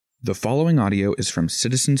The following audio is from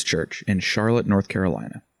Citizens Church in Charlotte, North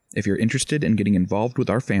Carolina. If you're interested in getting involved with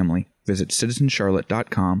our family, visit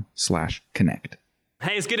citizenscharlotte.com/connect.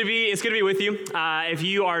 Hey, it's good to be with you. If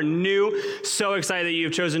you are new, so excited that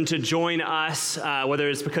you've chosen to join us, whether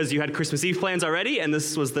it's because you had Christmas Eve plans already and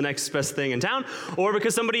this was the next best thing in town, or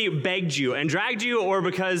because somebody begged you and dragged you, or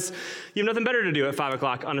because you have nothing better to do at 5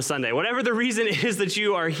 o'clock on a Sunday. Whatever the reason is that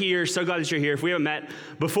you are here, so glad that you're here. If we haven't met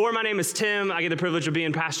before, my name is Tim. I get the privilege of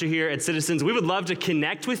being pastor here at Citizens. We would love to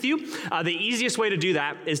connect with you. The easiest way to do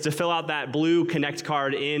that is to fill out that blue Connect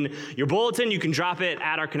card in your bulletin. You can drop it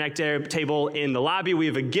at our Connect table in the lobby. We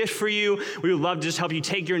have a gift for you. We would love to just help you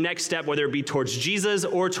take your next step, whether it be towards Jesus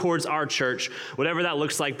or towards our church. Whatever that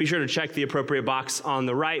looks like, be sure to check the appropriate box on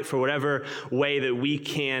the right for whatever way that we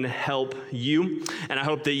can help you. And I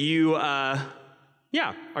hope that you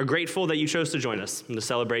are grateful that you chose to join us and to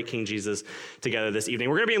celebrate King Jesus together this evening.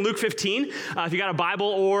 We're going to be in Luke 15. If you got a Bible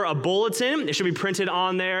or a bulletin, it should be printed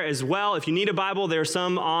on there as well. If you need a Bible, there are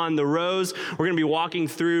some on the rows. We're going to be walking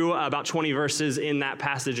through about 20 verses in that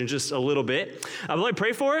passage in just a little bit. Let me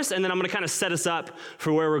pray for us, and then I'm going to kind of set us up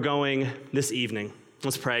for where we're going this evening.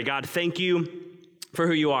 Let's pray. God, thank you for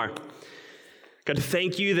who you are. God,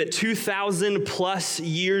 thank you that 2,000 plus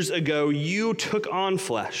years ago, you took on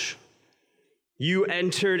flesh. You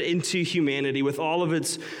entered into humanity with all of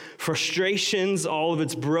its frustrations, all of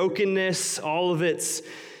its brokenness, all of its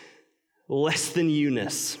less than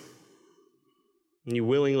you-ness. And you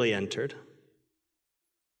willingly entered.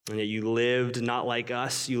 And yet you lived not like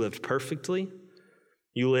us, you lived perfectly.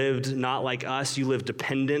 You lived not like us, you lived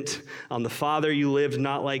dependent on the Father. You lived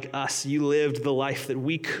not like us, you lived the life that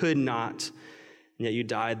we could not. And yet you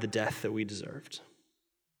died the death that we deserved.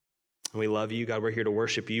 And we love you, God. We're here to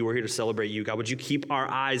worship you. We're here to celebrate you. God, would you keep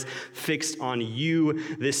our eyes fixed on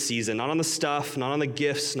you this season, not on the stuff, not on the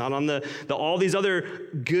gifts, not on the all these other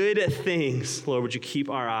good things. Lord, would you keep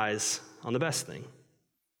our eyes on the best thing?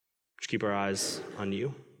 Would you keep our eyes on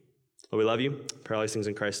you? Lord, we love you. Pray all these things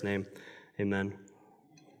in Christ's name. Amen.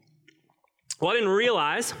 Well, I didn't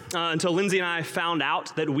realize until Lindsay and I found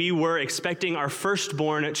out that we were expecting our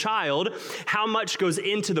firstborn child, how much goes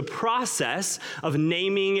into the process of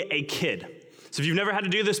naming a kid. So if you've never had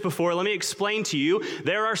to do this before, let me explain to you.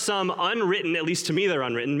 There are some unwritten, at least to me they're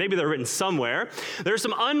unwritten, maybe they're written somewhere. There are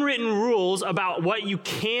some unwritten rules about what you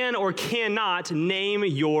can or cannot name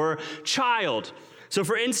your child. So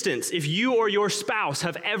for instance, if you or your spouse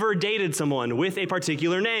have ever dated someone with a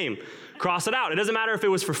particular name, cross it out. It doesn't matter if it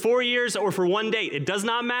was for 4 years or for one date. It does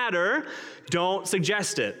not matter. Don't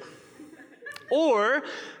suggest it. Or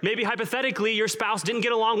maybe hypothetically, your spouse didn't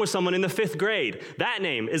get along with someone in the 5th grade. That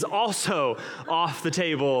name is also off the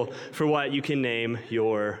table for what you can name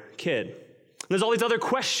your kid. There's all these other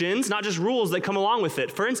questions, not just rules, that come along with it.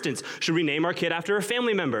 For instance, should we name our kid after a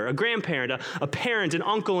family member, a grandparent, a parent, an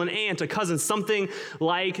uncle, an aunt, a cousin, something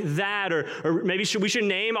like that? Or maybe we should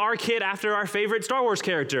name our kid after our favorite Star Wars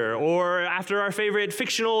character or after our favorite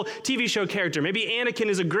fictional TV show character. Maybe Anakin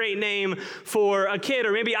is a great name for a kid.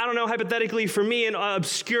 Or maybe, I don't know, hypothetically for me, an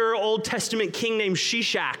obscure Old Testament king named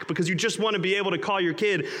Shishak, because you just want to be able to call your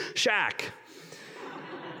kid Shaq.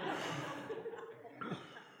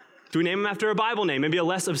 Do we name him after a Bible name, maybe a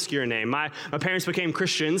less obscure name? My parents became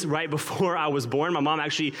Christians right before I was born. My mom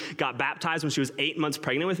actually got baptized when she was 8 months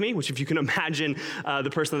pregnant with me, which if you can imagine the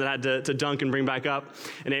person that had to dunk and bring back up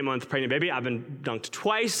an 8-month pregnant baby. I've been dunked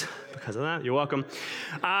twice because of that. You're welcome.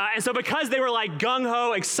 And so because they were like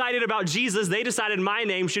gung-ho, excited about Jesus, they decided my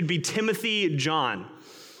name should be Timothy John.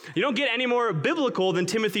 You don't get any more biblical than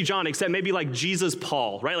Timothy John, except maybe like Jesus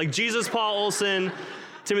Paul, right? Like Jesus Paul Olson,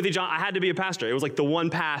 Timothy John. I had to be a pastor. It was like the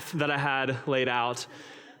one path that I had laid out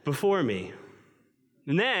before me.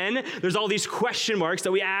 And then there's all these question marks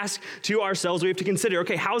that we ask to ourselves. We have to consider,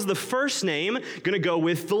 okay, how's the first name going to go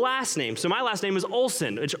with the last name? So my last name is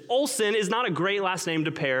Olson, which Olson is not a great last name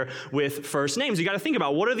to pair with first names. You got to think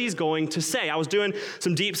about, what are these going to say? I was doing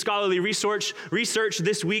some deep scholarly research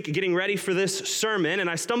this week, getting ready for this sermon, and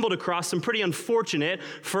I stumbled across some pretty unfortunate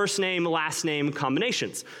first name, last name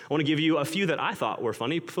combinations. I want to give you a few that I thought were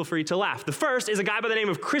funny. Feel free to laugh. The first is a guy by the name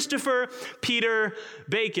of Christopher Peter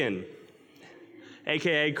Bacon,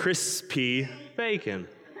 a.k.a. Crispy Bacon.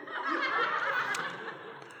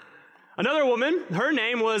 Another woman, her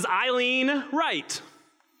name was Eileen Wright.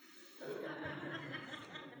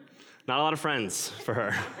 Not a lot of friends for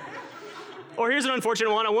her. Or here's an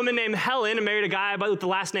unfortunate one. A woman named Helen married a guy with the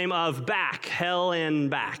last name of Back. Helen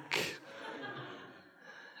Back.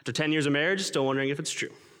 After 10 years of marriage, still wondering if it's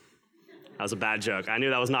true. That was a bad joke. I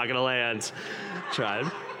knew that was not going to land. Tried.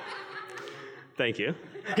 Thank you.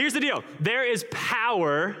 Here's the deal. There is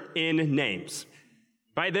power in names.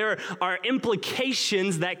 right? There are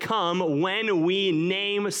implications that come when we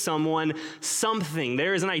name someone something.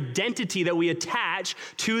 There is an identity that we attach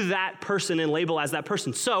to that person and label as that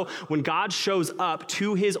person. So when God shows up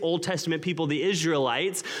to his Old Testament people, the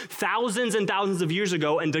Israelites, thousands and thousands of years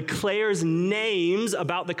ago, and declares names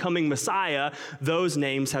about the coming Messiah, those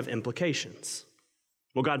names have implications.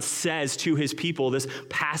 What God says to his people, this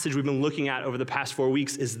passage we've been looking at over the past 4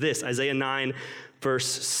 weeks, is this, Isaiah 9, verse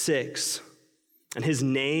 6. And his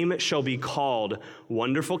name shall be called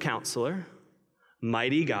Wonderful Counselor,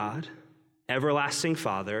 Mighty God, Everlasting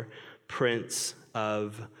Father, Prince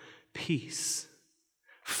of Peace.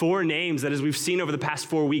 4 names that, as we've seen over the past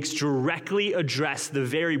 4 weeks, directly address the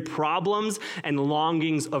very problems and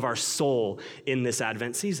longings of our soul in this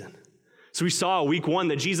Advent season. So we saw week 1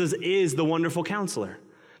 that Jesus is the Wonderful Counselor,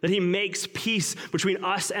 that he makes peace between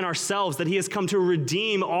us and ourselves, that he has come to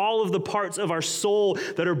redeem all of the parts of our soul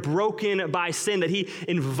that are broken by sin, that he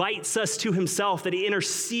invites us to himself, that he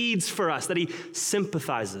intercedes for us, that he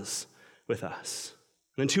sympathizes with us.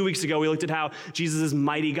 And then 2 weeks ago, we looked at how Jesus is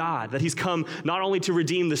mighty God, that he's come not only to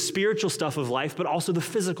redeem the spiritual stuff of life, but also the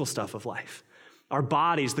physical stuff of life. Our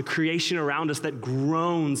bodies, the creation around us that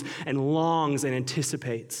groans and longs and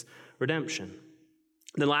anticipates redemption.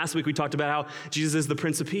 Then last week we talked about how Jesus is the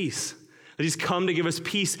Prince of Peace, that he's come to give us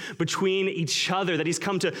peace between each other, that he's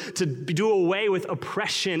come to do away with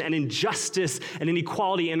oppression and injustice and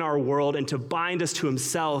inequality in our world and to bind us to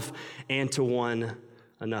himself and to one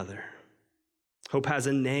another. Hope has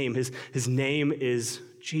a name. His name is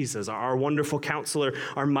Jesus, our wonderful counselor,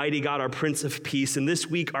 our mighty God, our Prince of Peace. And this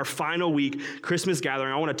week, our final week, Christmas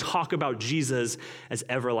gathering, I want to talk about Jesus as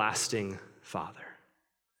everlasting Father.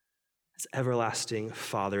 Everlasting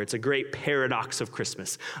Father. It's a great paradox of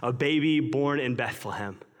Christmas. A baby born in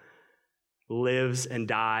Bethlehem lives and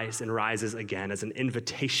dies and rises again as an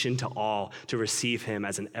invitation to all to receive him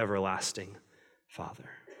as an everlasting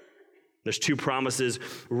Father. There's 2 promises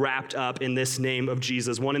wrapped up in this name of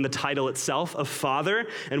Jesus, one in the title itself of Father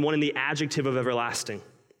and one in the adjective of everlasting.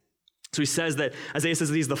 So he says that, Isaiah says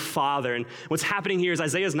that he's the Father, and what's happening here is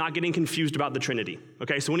Isaiah is not getting confused about the Trinity,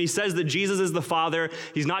 okay? So when he says that Jesus is the Father,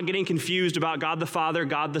 he's not getting confused about God the Father,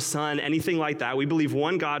 God the Son, anything like that. We believe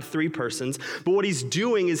one God, 3 persons, but what he's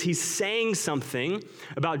doing is he's saying something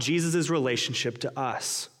about Jesus' relationship to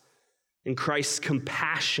us. In Christ's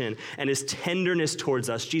compassion and his tenderness towards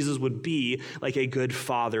us, Jesus would be like a good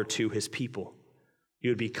father to his people. He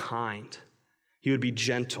would be kind. He would be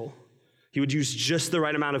gentle. He would use just the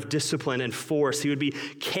right amount of discipline and force. He would be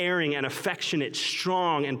caring and affectionate,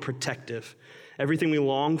 strong and protective. Everything we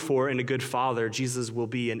long for in a good father, Jesus will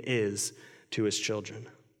be and is to his children.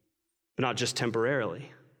 But not just temporarily,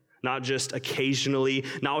 not just occasionally,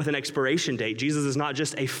 not with an expiration date. Jesus is not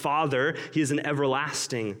just a father, he is an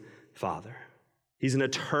everlasting Father. He's an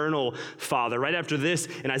eternal Father. Right after this,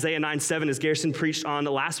 in Isaiah 9:7, as Garrison preached on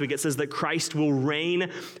last week, it says that Christ will reign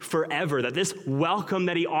forever, that this welcome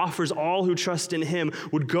that he offers all who trust in him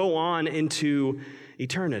would go on into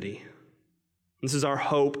eternity. This is our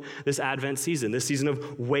hope this Advent season, this season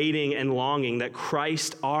of waiting and longing that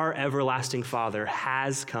Christ, our everlasting Father,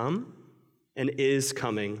 has come and is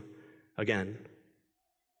coming again.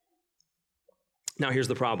 Now here's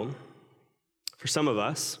the problem. For some of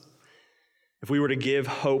us, if we were to give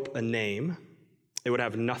hope a name, it would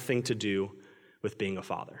have nothing to do with being a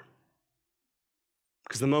father.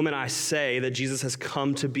 Because the moment I say that Jesus has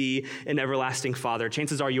come to be an everlasting Father,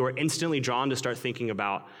 chances are you are instantly drawn to start thinking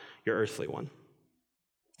about your earthly one.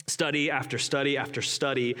 Study after study after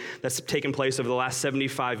study that's taken place over the last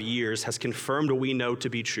 75 years has confirmed what we know to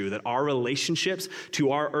be true, that our relationships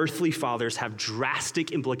to our earthly fathers have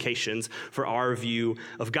drastic implications for our view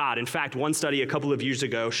of God. In fact, one study a couple of years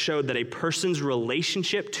ago showed that a person's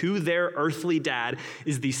relationship to their earthly dad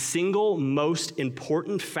is the single most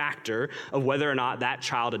important factor of whether or not that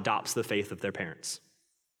child adopts the faith of their parents.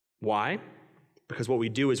 Why? Because what we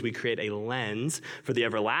do is we create a lens for the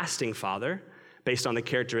everlasting Father based on the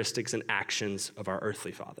characteristics and actions of our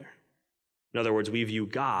earthly father. In other words, we view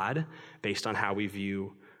God based on how we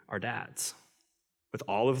view our dads, with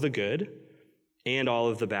all of the good and all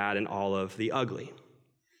of the bad and all of the ugly.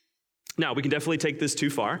 Now, we can definitely take this too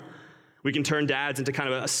far. We can turn dads into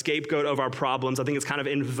kind of a scapegoat of our problems. I think it's kind of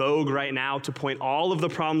in vogue right now to point all of the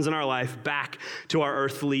problems in our life back to our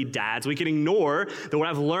earthly dads. We can ignore that what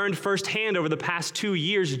I've learned firsthand over the past 2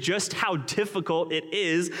 years, just how difficult it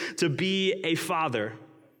is to be a father.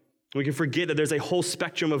 We can forget that there's a whole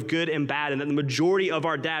spectrum of good and bad, and that the majority of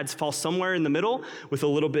our dads fall somewhere in the middle with a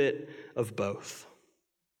little bit of both.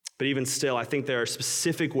 But even still, I think there are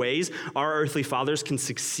specific ways our earthly fathers can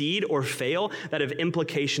succeed or fail that have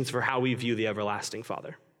implications for how we view the everlasting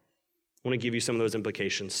Father. I want to give you some of those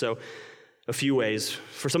implications. So, a few ways.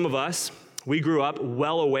 For some of us, we grew up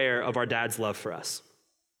well aware of our dad's love for us.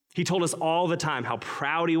 He told us all the time how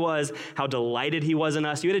proud he was, how delighted he was in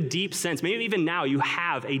us. You had a deep sense, maybe even now you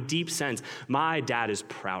have a deep sense, my dad is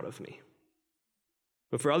proud of me.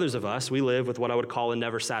 But for others of us, we live with what I would call a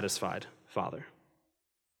never satisfied father.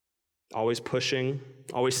 Always pushing,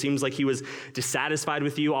 always seems like he was dissatisfied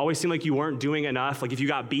with you, always seemed like you weren't doing enough. Like if you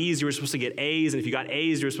got B's, you were supposed to get A's, and if you got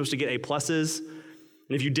A's, you were supposed to get A pluses.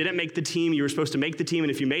 And if you didn't make the team, you were supposed to make the team,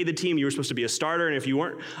 and if you made the team, you were supposed to be a starter, and if you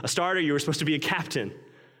weren't a starter, you were supposed to be a captain.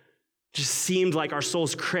 Just seemed like our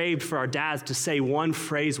souls craved for our dads to say one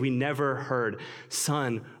phrase we never heard,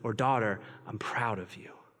 son or daughter, I'm proud of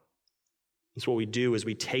you. That's what we do is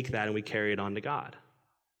we take that and we carry it on to God.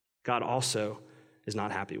 God also is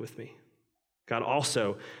not happy with me. God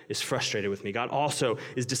also is frustrated with me. God also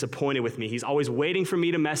is disappointed with me. He's always waiting for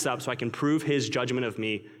me to mess up so I can prove his judgment of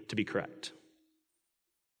me to be correct.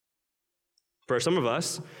 For some of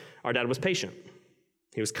us, our dad was patient.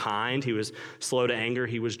 He was kind, he was slow to anger,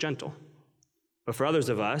 he was gentle. But for others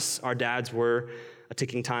of us, our dads were a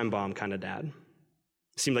ticking time bomb kind of dad.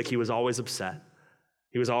 It seemed like he was always upset.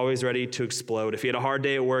 He was always ready to explode. If he had a hard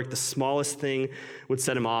day at work, the smallest thing would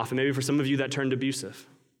set him off. And maybe for some of you, that turned abusive.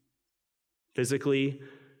 Physically,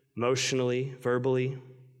 emotionally, verbally.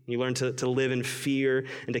 You learn to live in fear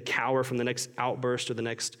and to cower from the next outburst or the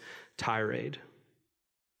next tirade.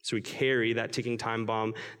 So we carry that ticking time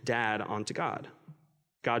bomb dad onto God.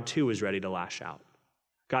 God too is ready to lash out.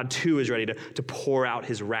 God too is ready to pour out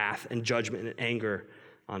his wrath and judgment and anger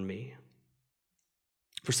on me.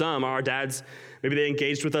 For some, our dads, maybe they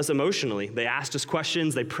engaged with us emotionally. They asked us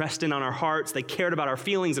questions. They pressed in on our hearts. They cared about our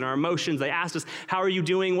feelings and our emotions. They asked us, how are you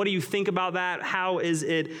doing? What do you think about that? How is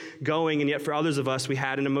it going? And yet for others of us, we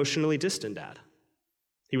had an emotionally distant dad.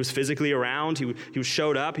 He was physically around. He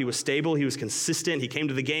showed up. He was stable. He was consistent. He came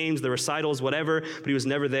to the games, the recitals, whatever, but he was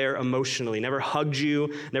never there emotionally, never hugged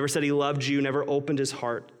you, never said he loved you, never opened his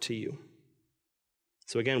heart to you.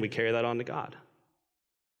 So again, we carry that on to God.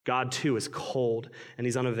 God, too, is cold, and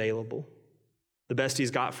he's unavailable. The best he's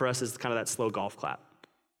got for us is kind of that slow golf clap.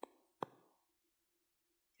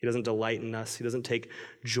 He doesn't delight in us. He doesn't take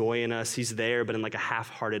joy in us. He's there, but in like a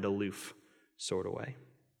half-hearted, aloof sort of way.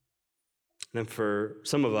 And then for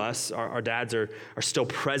some of us, our dads are still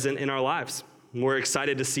present in our lives. We're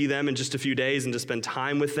excited to see them in just a few days and to spend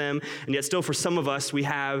time with them. And yet still for some of us, we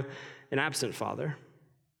have an absent father.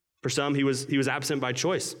 For some, he was absent by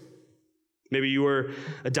choice. Maybe you were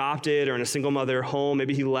adopted or in a single mother home.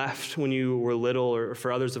 Maybe he left when you were little, or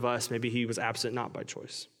for others of us, maybe he was absent not by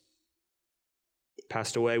choice.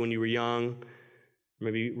 Passed away when you were young,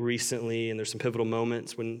 maybe recently, and there's some pivotal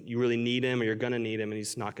moments when you really need him or you're going to need him and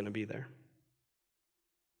he's not going to be there.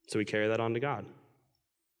 So we carry that on to God.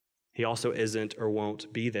 He also isn't or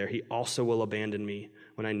won't be there. He also will abandon me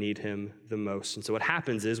when I need him the most. And so what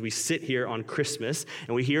happens is we sit here on Christmas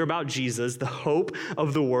and we hear about Jesus, the hope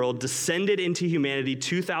of the world, descended into humanity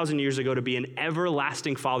 2,000 years ago to be an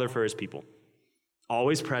everlasting father for his people.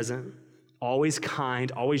 Always present, always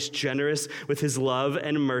kind, always generous with his love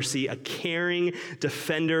and mercy, a caring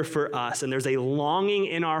defender for us. And there's a longing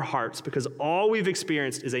in our hearts because all we've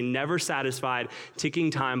experienced is a never satisfied, ticking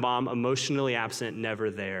time bomb, emotionally absent, never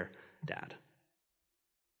there dad.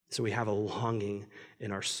 So we have a longing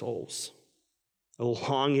in our souls, a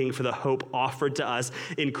longing for the hope offered to us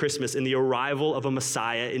in Christmas, in the arrival of a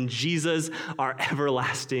Messiah, in Jesus, our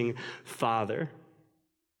everlasting Father.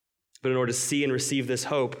 But in order to see and receive this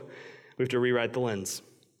hope, we have to rewrite the lens.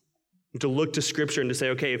 We have to look to Scripture and to say,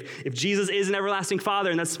 okay, if Jesus is an everlasting Father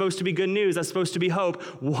and that's supposed to be good news, that's supposed to be hope,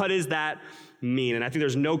 what does that mean? And I think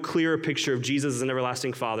there's no clearer picture of Jesus as an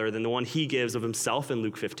everlasting Father than the one he gives of himself in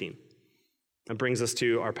Luke 15. That brings us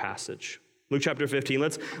to our passage. Luke chapter 15,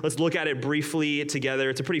 let's look at it briefly together.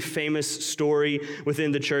 It's a pretty famous story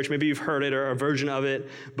within the church. Maybe you've heard it or a version of it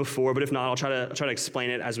before, but if not, I'll try to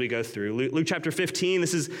explain it as we go through. Luke chapter 15,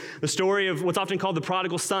 this is the story of what's often called the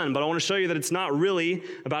prodigal son, but I want to show you that it's not really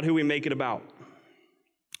about who we make it about.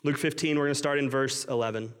 Luke 15, we're going to start in verse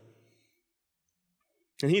 11.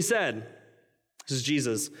 And he said, this is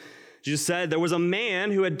Jesus. Jesus said, there was a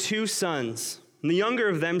man who had 2 sons. And the younger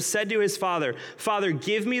of them said to his father, Father,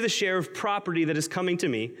 give me the share of property that is coming to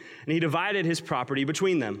me. And he divided his property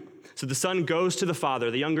between them. So the son goes to the father,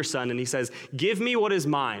 the younger son, and he says, give me what is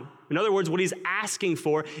mine. In other words, what he's asking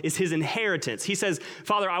for is his inheritance. He says,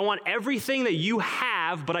 Father, I want everything that you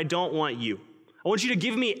have, but I don't want you. I want you to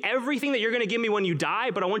give me everything that you're going to give me when you die,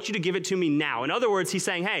 but I want you to give it to me now. In other words, he's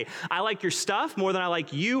saying, hey, I like your stuff more than I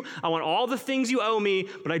like you. I want all the things you owe me,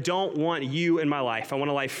 but I don't want you in my life. I want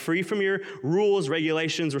a life free from your rules,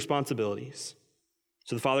 regulations, responsibilities.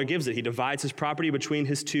 So the father gives it. He divides his property between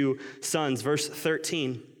his two sons. Verse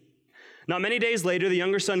 13. Not many days later, the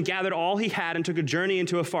younger son gathered all he had and took a journey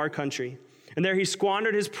into a far country. And there he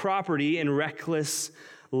squandered his property in reckless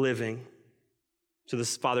living. So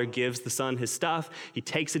this father gives the son his stuff. He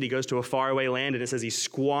takes it. He goes to a faraway land, and it says he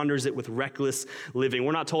squanders it with reckless living.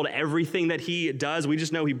 We're not told everything that he does. We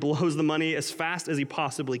just know he blows the money as fast as he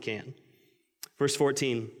possibly can. Verse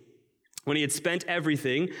 14. When he had spent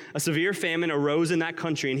everything, a severe famine arose in that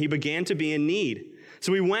country, and he began to be in need.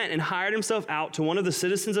 So he went and hired himself out to one of the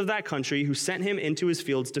citizens of that country, who sent him into his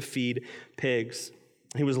fields to feed pigs.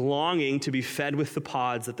 He was longing to be fed with the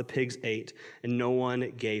pods that the pigs ate, and no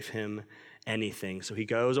one gave him anything. So he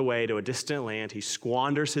goes away to a distant land. He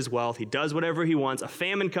squanders his wealth. He does whatever he wants. A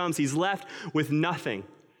famine comes. He's left with nothing.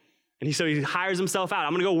 And so he hires himself out.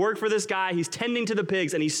 I'm going to go work for this guy. He's tending to the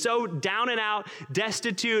pigs, and he's so down and out,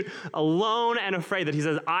 destitute, alone, and afraid that he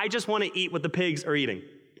says, I just want to eat what the pigs are eating.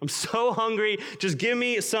 I'm so hungry. Just give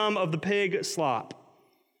me some of the pig slop.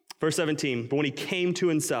 Verse 17, but when he came to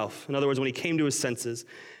himself, in other words, when he came to his senses,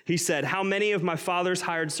 he said, how many of my father's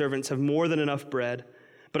hired servants have more than enough bread,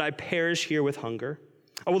 but I perish here with hunger?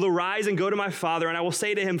 I will arise and go to my father, and I will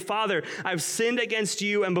say to him, Father, I have sinned against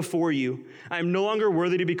you and before you. I am no longer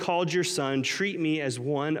worthy to be called your son. Treat me as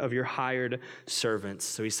one of your hired servants.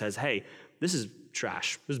 So he says, hey, this is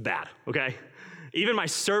trash. This is bad, okay? Even my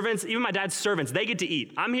servants, even my dad's servants, they get to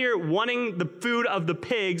eat. I'm here wanting the food of the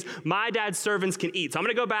pigs. My dad's servants can eat. So I'm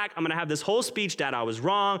going to go back. I'm going to have this whole speech. Dad, I was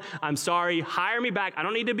wrong. I'm sorry. Hire me back. I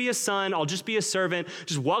don't need to be a son. I'll just be a servant.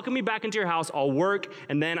 Just welcome me back into your house. I'll work,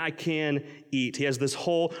 and then I can eat. He has this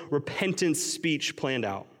whole repentance speech planned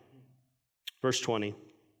out. Verse 20.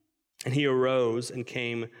 And he arose and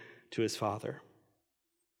came to his father.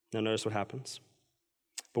 Now notice what happens.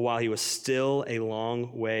 But while he was still a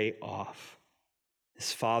long way off,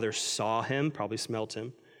 his father saw him, probably smelt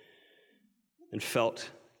him, and felt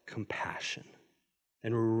compassion,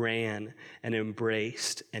 and ran and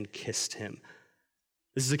embraced and kissed him.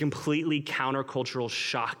 This is a completely countercultural,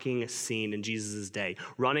 shocking scene in Jesus' day.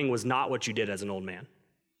 Running was not what you did as an old man.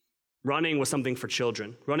 Running was something for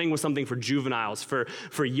children. Running was something for juveniles,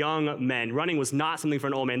 for young men. Running was not something for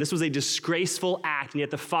an old man. This was a disgraceful act, and yet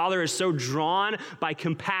the father is so drawn by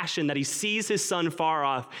compassion that he sees his son far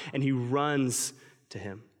off, and he runs to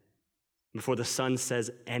him. Before the son says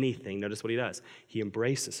anything, notice what he does. He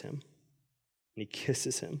embraces him, and he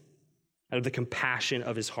kisses him out of the compassion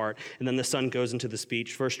of his heart. And then the son goes into the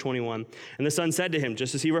speech. Verse 21, and the son said to him,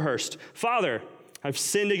 just as he rehearsed, Father, I've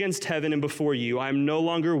sinned against heaven and before you. I am no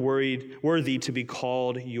longer worthy to be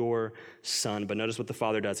called your son. But notice what the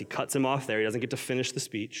father does. He cuts him off there. He doesn't get to finish the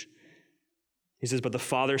speech. He says, but the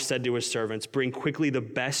father said to his servants, bring quickly the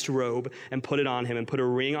best robe and put it on him, and put a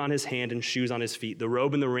ring on his hand and shoes on his feet. The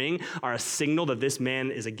robe and the ring are a signal that this man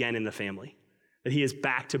is again in the family, that he is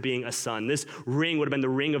back to being a son. This ring would have been the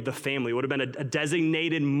ring of the family, would have been a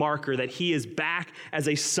designated marker that he is back as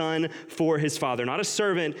a son for his father, not a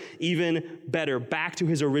servant, even better, back to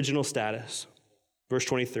his original status. Verse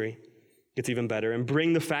 23. Gets even better. And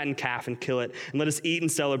bring the fattened calf and kill it, and let us eat and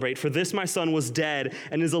celebrate. For this my son was dead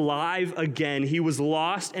and is alive again. He was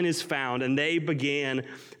lost and is found. And they began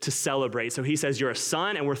to celebrate. So he says, you're a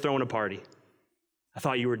son and we're throwing a party. I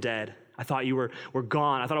thought you were dead. I thought you were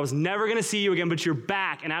gone. I thought I was never going to see you again, but you're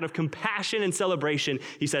back. And out of compassion and celebration,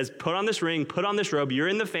 he says, put on this ring, put on this robe. You're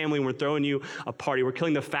in the family, and we're throwing you a party. We're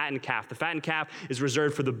killing the fattened calf. The fattened calf is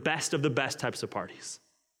reserved for the best of the best types of parties.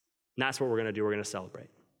 And that's what we're going to do. We're going to celebrate.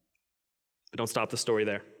 But don't stop the story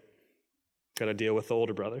there. Got to deal with the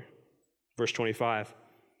older brother. Verse 25.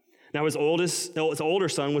 Now his older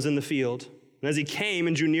son was in the field. And as he came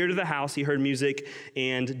and drew near to the house, he heard music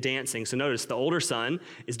and dancing. So notice the older son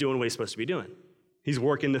is doing what he's supposed to be doing. He's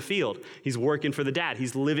working the field. He's working for the dad.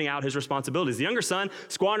 He's living out his responsibilities. The younger son,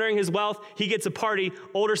 squandering his wealth, he gets a party.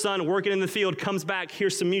 Older son, working in the field, comes back,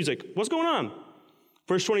 hears some music. What's going on?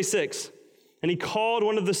 Verse 26. And he called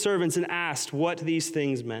one of the servants and asked what these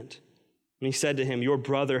things meant. And he said to him, your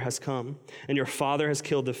brother has come, and your father has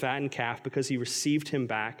killed the fattened calf because he received him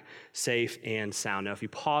back safe and sound. Now, if you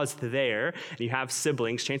pause there and you have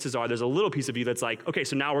siblings, chances are there's a little piece of you that's like, okay,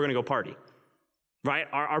 so now we're going to go party, right?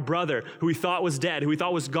 Our brother, who we thought was dead, who we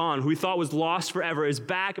thought was gone, who we thought was lost forever, is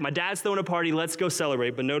back. And my dad's throwing a party. Let's go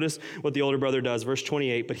celebrate. But notice what the older brother does. Verse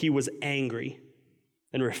 28, but he was angry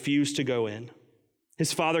and refused to go in.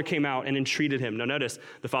 His father came out and entreated him. Now, notice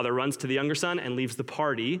the father runs to the younger son and leaves the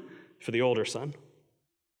party for the older son.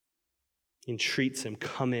 He entreats him,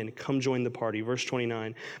 come join the party. Verse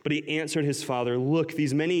 29, but he answered his father, look,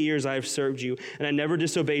 these many years I have served you, and I never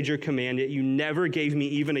disobeyed your command, yet you never gave me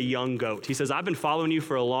even a young goat. He says, I've been following you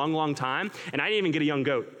for a long, long time, and I didn't even get a young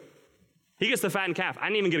goat. He gets the fattened calf. I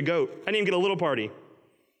didn't even get a goat. I didn't even get a little party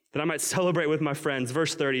that I might celebrate with my friends.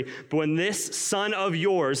 Verse 30, but when this son of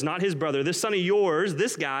yours, not his brother, this son of yours,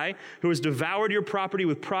 this guy who has devoured your property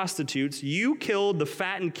with prostitutes, you killed the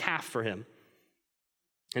fattened calf for him.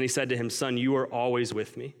 And he said to him, son, you are always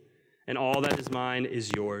with me, and all that is mine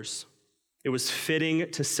is yours. It was fitting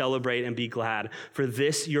to celebrate and be glad, for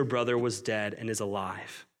this your brother was dead and is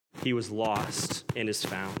alive. He was lost and is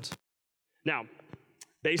found. Now,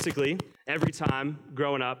 basically, every time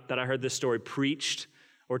growing up that I heard this story preached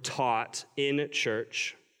or taught in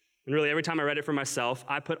church, and really every time I read it for myself,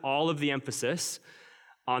 I put all of the emphasis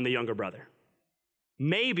on the younger brother.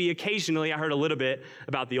 Maybe occasionally I heard a little bit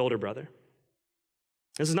about the older brother.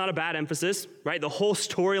 This is not a bad emphasis, right? The whole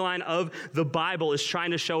storyline of the Bible is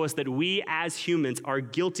trying to show us that we as humans are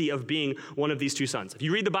guilty of being one of these two sons. If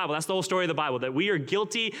you read the Bible, that's the whole story of the Bible, that we are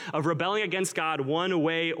guilty of rebelling against God one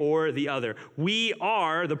way or the other. We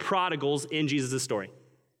are the prodigals in Jesus' story.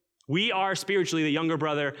 We are spiritually the younger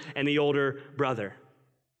brother and the older brother.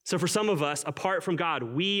 So for some of us, apart from God,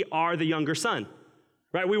 we are the younger son,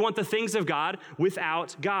 right? We want the things of God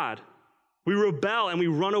without God. We rebel and we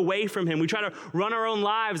run away from him. We try to run our own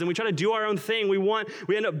lives and we try to do our own thing.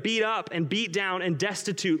 We end up beat up and beat down and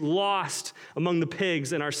destitute, lost among the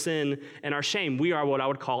pigs in our sin and our shame. We are what I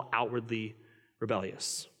would call outwardly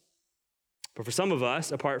rebellious. But for some of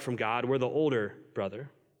us, apart from God, we're the older brother.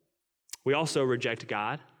 We also reject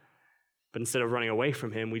God, but instead of running away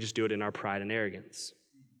from him, we just do it in our pride and arrogance.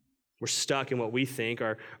 We're stuck in what we think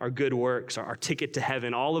are our good works, our ticket to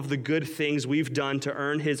heaven, all of the good things we've done to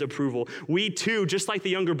earn his approval. We too, just like the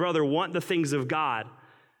younger brother, want the things of God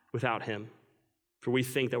without him. For we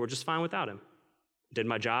think that we're just fine without him. I did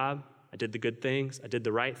my job. I did the good things. I did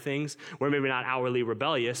the right things. We're maybe not outwardly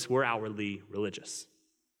rebellious. We're outwardly religious.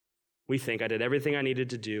 We think I did everything I needed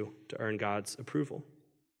to do to earn God's approval.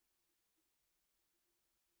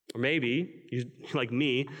 Or maybe you, like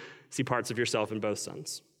me, see parts of yourself in both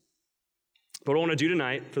sons. But what I want to do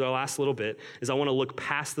tonight for the last little bit is I want to look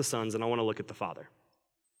past the sons and I want to look at the Father.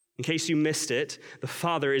 In case you missed it, the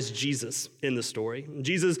Father is Jesus in the story.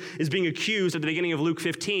 Jesus is being accused at the beginning of Luke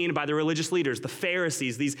 15 by the religious leaders, the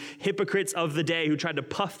Pharisees, these hypocrites of the day who tried to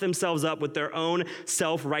puff themselves up with their own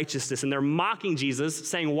self-righteousness. And they're mocking Jesus,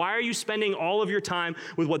 saying, why are you spending all of your time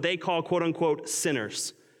with what they call, quote unquote,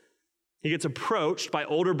 sinners? He gets approached by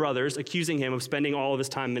older brothers accusing him of spending all of his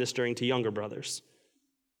time ministering to younger brothers.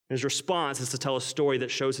 His response is to tell a story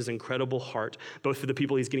that shows his incredible heart, both for the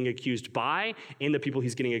people he's getting accused by and the people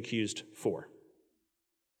he's getting accused for.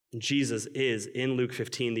 And Jesus is, in Luke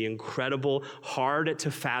 15, the incredible, hard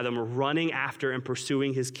to fathom, running after and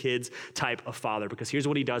pursuing his kids type of father. Because here's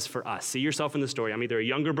what he does for us. See yourself in the story. I'm either a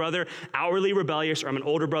younger brother, outwardly rebellious, or I'm an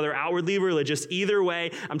older brother, outwardly religious. Either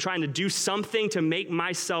way, I'm trying to do something to make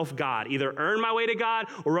myself God. Either earn my way to God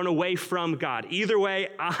or run away from God. Either way,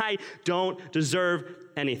 I don't deserve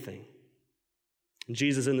anything. And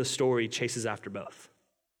Jesus in the story chases after both.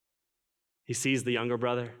 He sees the younger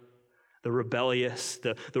brother, the rebellious,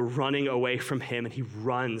 the running away from him, and he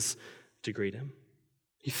runs to greet him.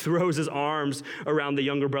 He throws his arms around the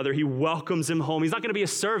younger brother. He welcomes him home. He's not going to be a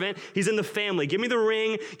servant. He's in the family. Give me the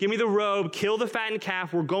ring. Give me the robe. Kill the fattened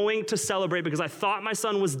calf. We're going to celebrate because I thought my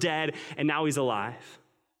son was dead, and now he's alive.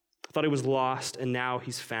 I thought he was lost, and now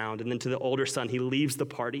he's found. And then to the older son, he leaves the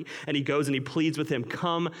party, and he goes and he pleads with him,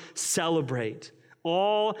 come celebrate.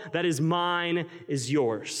 All that is mine is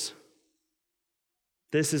yours.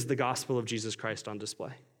 This is the gospel of Jesus Christ on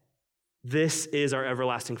display. This is our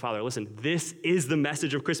everlasting Father. Listen, this is the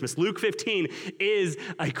message of Christmas. Luke 15 is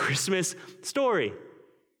a Christmas story.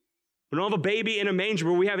 We don't have a baby in a manger,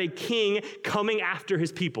 but we have a king coming after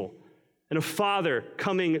his people, and a father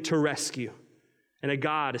coming to rescue, and a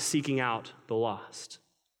God seeking out the lost.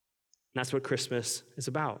 And that's what Christmas is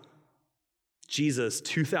about. Jesus,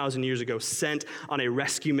 2,000 years ago, sent on a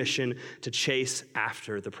rescue mission to chase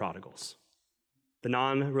after the prodigals. The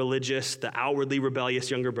non-religious, the outwardly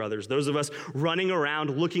rebellious younger brothers, those of us running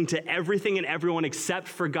around looking to everything and everyone except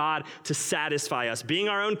for God to satisfy us, being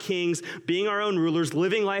our own kings, being our own rulers,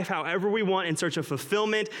 living life however we want in search of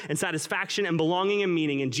fulfillment and satisfaction and belonging and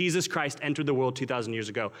meaning. And Jesus Christ entered the world 2,000 years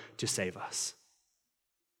ago to save us.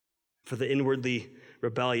 For the inwardly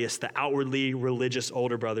rebellious, the outwardly religious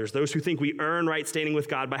older brothers, those who think we earn right standing with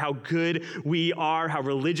God by how good we are, how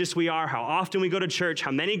religious we are, how often we go to church,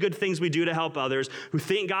 how many good things we do to help others, who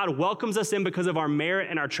think God welcomes us in because of our merit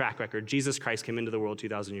and our track record. Jesus Christ came into the world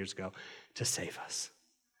 2,000 years ago to save us.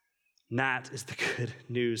 And that is the good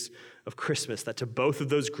news of Christmas, that to both of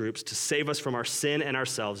those groups, to save us from our sin and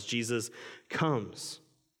ourselves, Jesus comes.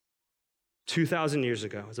 2,000 years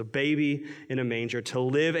ago, as a baby in a manger, to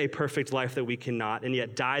live a perfect life that we cannot, and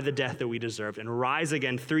yet die the death that we deserved, and rise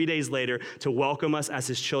again 3 days later to welcome us as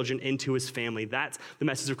his children into his family. That's the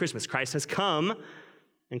message of Christmas. Christ has come,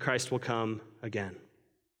 and Christ will come again.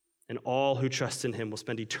 And all who trust in him will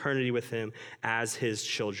spend eternity with him as his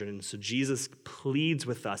children. And so Jesus pleads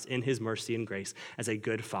with us in his mercy and grace as a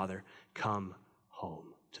good father, come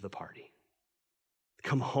home to the party.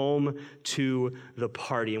 Come home to the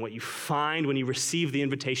party. And what you find when you receive the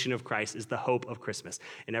invitation of Christ is the hope of Christmas,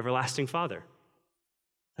 an everlasting Father.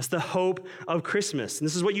 That's the hope of Christmas. And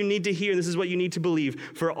this is what you need to hear. This is what you need to believe.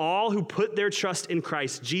 For all who put their trust in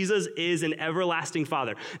Christ, Jesus is an everlasting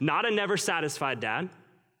Father, not a never satisfied dad.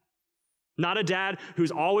 Not a dad who's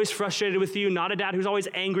always frustrated with you, not a dad who's always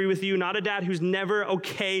angry with you, not a dad who's never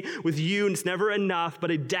okay with you and it's never enough, but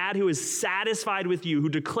a dad who is satisfied with you, who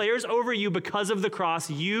declares over you because of the cross,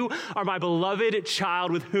 you are my beloved child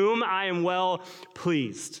with whom I am well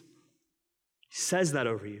pleased. He says that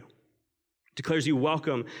over you. Declares you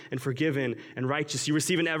welcome and forgiven and righteous. You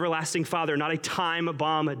receive an everlasting Father, not a time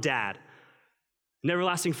bomb dad. An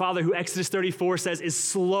everlasting Father who Exodus 34 says is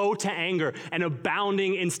slow to anger and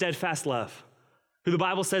abounding in steadfast love. Who the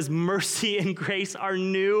Bible says mercy and grace are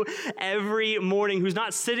new every morning. Who's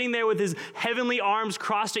not sitting there with his heavenly arms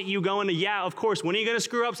crossed at you going, yeah, of course, when are you going to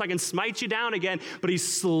screw up so I can smite you down again? But he's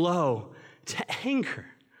slow to anger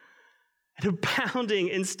and abounding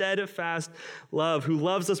in steadfast love. Who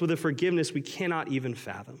loves us with a forgiveness we cannot even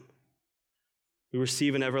fathom. We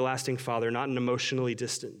receive an everlasting Father, not an emotionally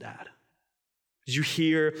distant dad. Did you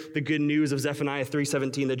hear the good news of Zephaniah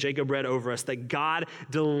 3:17 that Jacob read over us, that God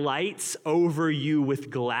delights over you with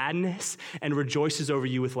gladness and rejoices over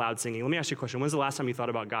you with loud singing? Let me ask you a question. When's the last time you thought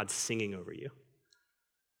about God singing over you?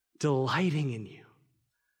 Delighting in you,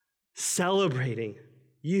 celebrating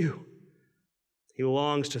you. He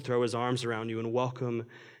longs to throw his arms around you and welcome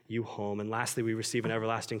you home. And lastly, we receive an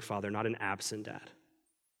everlasting Father, not an absent dad.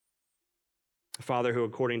 A Father who,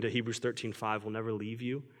 according to Hebrews 13:5, will never leave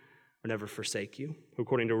you or never forsake you, who,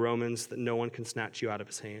 according to Romans, that no one can snatch you out of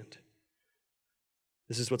his hand.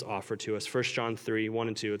 This is what's offered to us. 1 John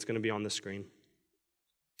 3:1-2, it's going to be on the screen.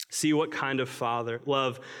 See what kind of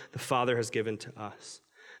love the Father has given to us,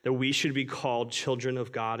 that we should be called children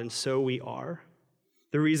of God, and so we are.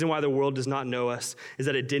 The reason why the world does not know us is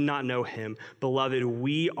that it did not know him. Beloved,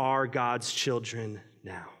 we are God's children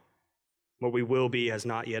now. What we will be has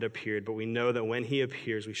not yet appeared, but we know that when he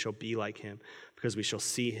appears, we shall be like him, because we shall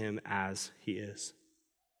see him as he is.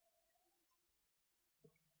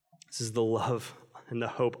 This is the love and the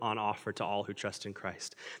hope on offer to all who trust in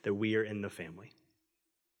Christ, that we are in the family,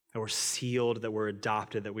 that we're sealed, that we're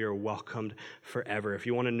adopted, that we are welcomed forever. If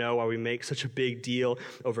you want to know why we make such a big deal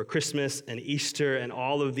over Christmas and Easter and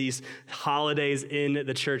all of these holidays in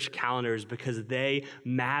the church calendars, because they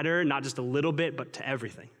matter not just a little bit, but to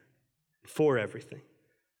everything. For everything.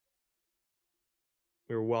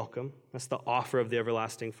 We're welcome. That's the offer of the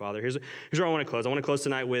everlasting Father. Here's where I want to close. I want to close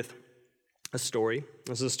tonight with a story.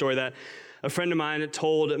 This is a story that a friend of mine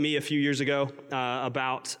told me a few years ago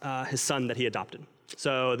about his son that he adopted.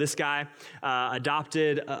 So this guy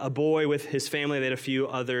adopted a boy with his family. They had a few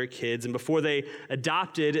other kids. And before they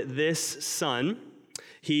adopted this son,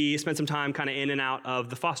 he spent some time kind of in and out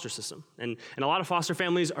of the foster system. And a lot of foster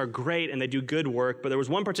families are great and they do good work, but there was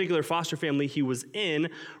one particular foster family he was in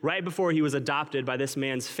right before he was adopted by this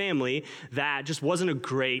man's family that just wasn't a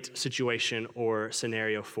great situation or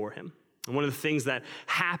scenario for him. And one of the things that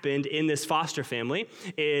happened in this foster family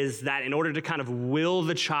is that in order to kind of will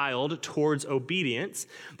the child towards obedience,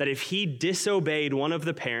 that if he disobeyed one of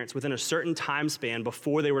the parents within a certain time span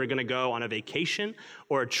before they were going to go on a vacation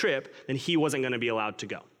or a trip, then he wasn't going to be allowed to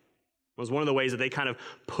go. It was one of the ways that they kind of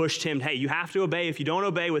pushed him, hey, you have to obey. If you don't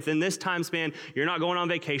obey within this time span, you're not going on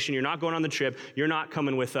vacation, you're not going on the trip, you're not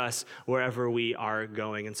coming with us wherever we are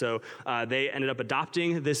going. And so they ended up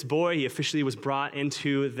adopting this boy. He officially was brought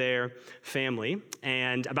into their family.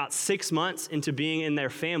 And about 6 months into being in their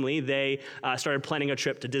family, they started planning a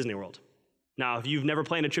trip to Disney World. Now, if you've never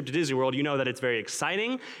planned a trip to Disney World, you know that it's very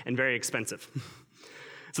exciting and very expensive.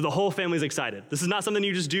 So the whole family's excited. This is not something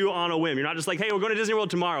you just do on a whim. You're not just like, hey, we're going to Disney World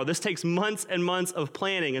tomorrow. This takes months and months of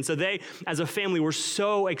planning. And so they, as a family, were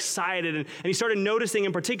so excited. And he started noticing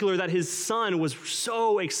in particular that his son was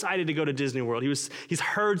so excited to go to Disney World. He's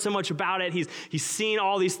heard so much about it. He's seen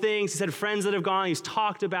all these things. He's had friends that have gone. He's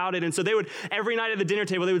talked about it. And so they would, every night at the dinner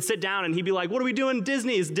table, they would sit down and he'd be like, what are we doing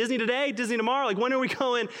Disney? Is Disney today? Disney tomorrow? Like, when are we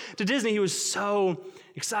going to Disney? He was so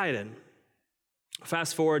excited.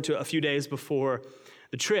 Fast forward to a few days before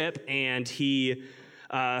the trip, and he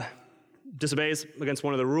disobeys against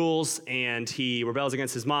one of the rules, and he rebels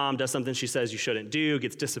against his mom, does something she says you shouldn't do,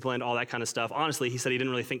 gets disciplined, all that kind of stuff. Honestly, he said he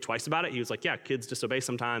didn't really think twice about it. He was like, yeah, kids disobey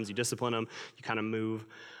sometimes. You discipline them. You kind of move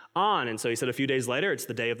on. And so he said a few days later, it's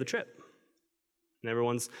the day of the trip. And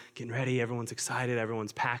everyone's getting ready. Everyone's excited.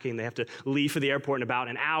 Everyone's packing. They have to leave for the airport in about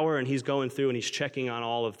an hour, and he's going through, and he's checking on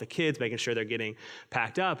all of the kids, making sure they're getting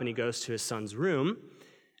packed up. And he goes to his son's room,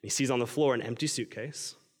 he sees on the floor an empty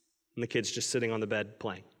suitcase, and the kid's just sitting on the bed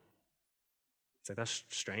playing. He's like, that's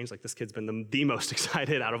strange. Like, this kid's been the most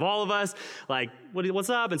excited out of all of us. Like, what's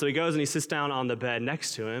up? And so he goes and he sits down on the bed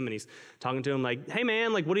next to him, and he's talking to him like, hey,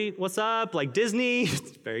 man, like, what's up? Like, Disney,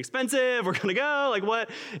 it's very expensive. We're going to go. Like, what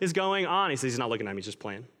is going on? He says he's not looking at him. He's just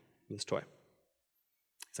playing with his toy.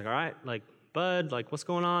 He's like, all right, like, bud, like, what's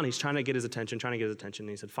going on? He's trying to get his attention. And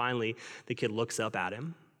he said, finally, the kid looks up at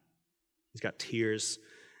him. He's got tears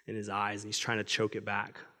in his eyes, and he's trying to choke it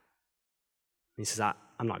back. And he says,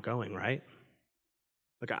 I'm not going, right?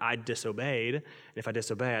 Like, I disobeyed, and if I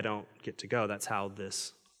disobey, I don't get to go. That's how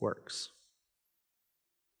this works.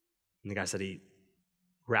 And the guy said he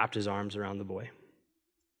wrapped his arms around the boy.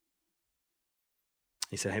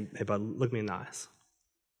 He said, hey, bud, look me in the eyes.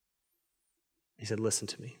 He said, listen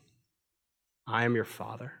to me. I am your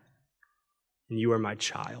father, and you are my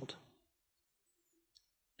child.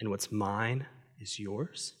 And what's mine is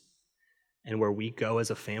yours. And where we go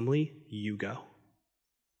as a family, you go.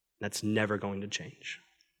 That's never going to change.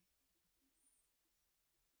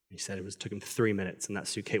 He said it took him 3 minutes, and that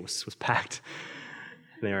suitcase was packed.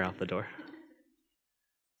 And they were out the door.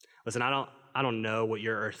 Listen, I don't know what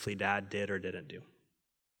your earthly dad did or didn't do.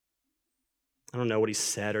 I don't know what he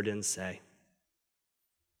said or didn't say.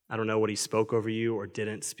 I don't know what he spoke over you or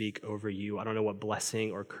didn't speak over you. I don't know what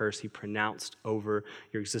blessing or curse he pronounced over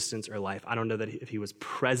your existence or life. I don't know that if he was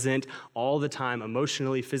present all the time,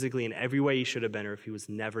 emotionally, physically, in every way he should have been, or if he was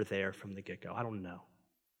never there from the get-go. I don't know.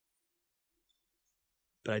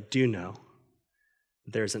 But I do know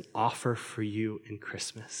that there's an offer for you in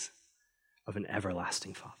Christmas of an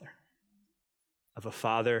everlasting Father, of a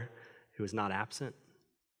Father who is not absent,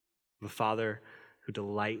 of a Father who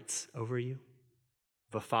delights over you,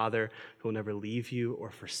 of a Father who will never leave you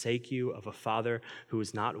or forsake you, of a Father who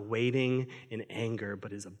is not waiting in anger,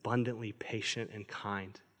 but is abundantly patient and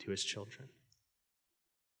kind to his children.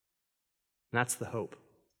 And that's the hope.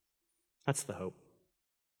 That's the hope.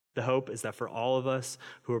 The hope is that for all of us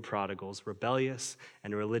who are prodigals, rebellious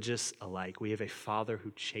and religious alike, we have a Father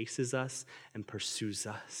who chases us and pursues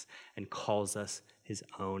us and calls us his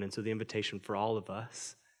own. And so the invitation for all of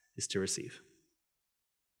us is to receive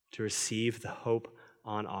the hope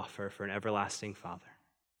on offer for an everlasting Father.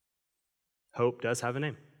 Hope does have a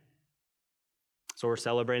name. So we're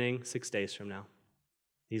celebrating 6 days from now.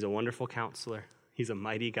 He's a wonderful counselor. He's a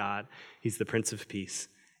mighty God. He's the Prince of Peace.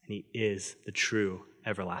 And he is the true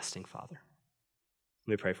everlasting Father.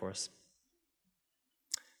 Let me pray for us.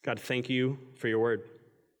 God, thank you for your word.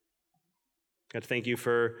 God, thank you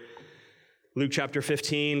for Luke chapter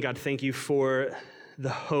 15. God, thank you for the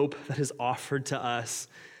hope that is offered to us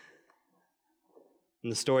in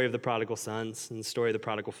the story of the prodigal sons and the story of the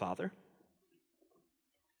prodigal father.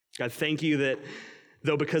 God, thank you that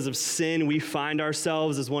though because of sin we find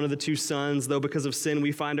ourselves as one of the two sons, though because of sin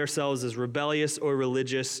we find ourselves as rebellious or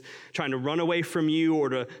religious, trying to run away from you or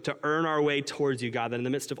to earn our way towards you, God, that in the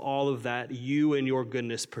midst of all of that, you and your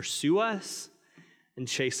goodness pursue us and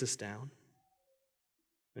chase us down.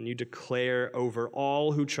 And you declare over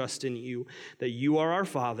all who trust in you that you are our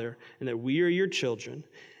Father and that we are your children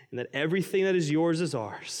and that everything that is yours is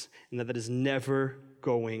ours and that is never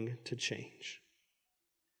going to change.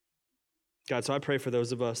 God, so I pray for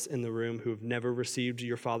those of us in the room who have never received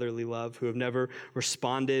your fatherly love, who have never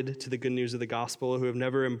responded to the good news of the gospel, who have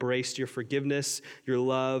never embraced your forgiveness, your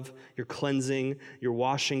love, your cleansing, your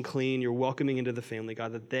washing clean, your welcoming into the family,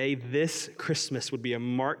 God, that this Christmas would be a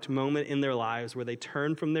marked moment in their lives where they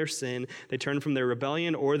turn from their sin, they turn from their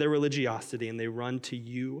rebellion or their religiosity, and they run to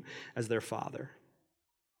you as their Father.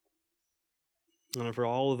 And for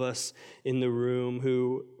all of us in the room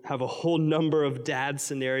who have a whole number of dad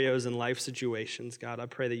scenarios and life situations, God, I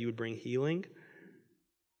pray that you would bring healing.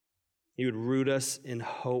 You would root us in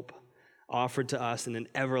hope offered to us in an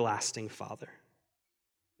everlasting Father.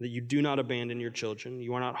 That you do not abandon your children.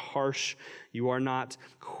 You are not harsh. You are not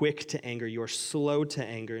quick to anger. You are slow to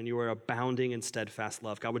anger, and you are abounding in steadfast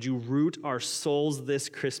love. God, would you root our souls this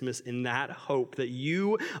Christmas in that hope that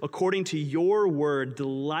you, according to your word,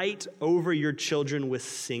 delight over your children with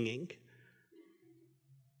singing.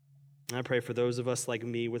 And I pray for those of us like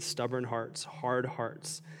me with stubborn hearts, hard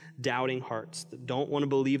hearts, doubting hearts that don't want to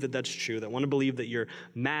believe that that's true, that want to believe that you're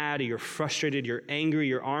mad, or you're frustrated, you're angry,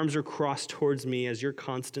 your arms are crossed towards me as your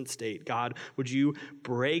constant state. God, would you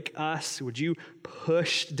break us? Would you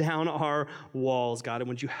push down our walls, God? And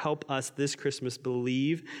would you help us this Christmas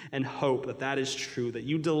believe and hope that that is true, that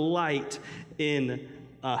you delight in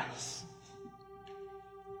us?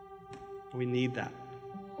 We need that.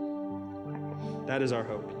 That is our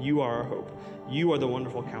hope. You are our hope. You are the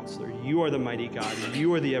wonderful counselor. You are the mighty God.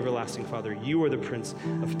 You are the everlasting Father. You are the Prince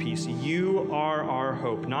of Peace. You are our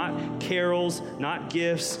hope. Not carols, not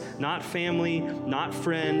gifts, not family, not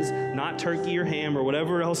friends, not turkey or ham or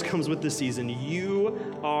whatever else comes with the season.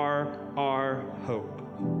 You are our hope.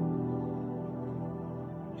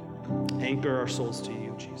 Anchor our souls to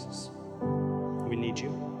you, Jesus. We need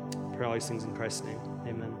you. I pray all these things in Christ's name.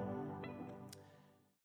 Amen.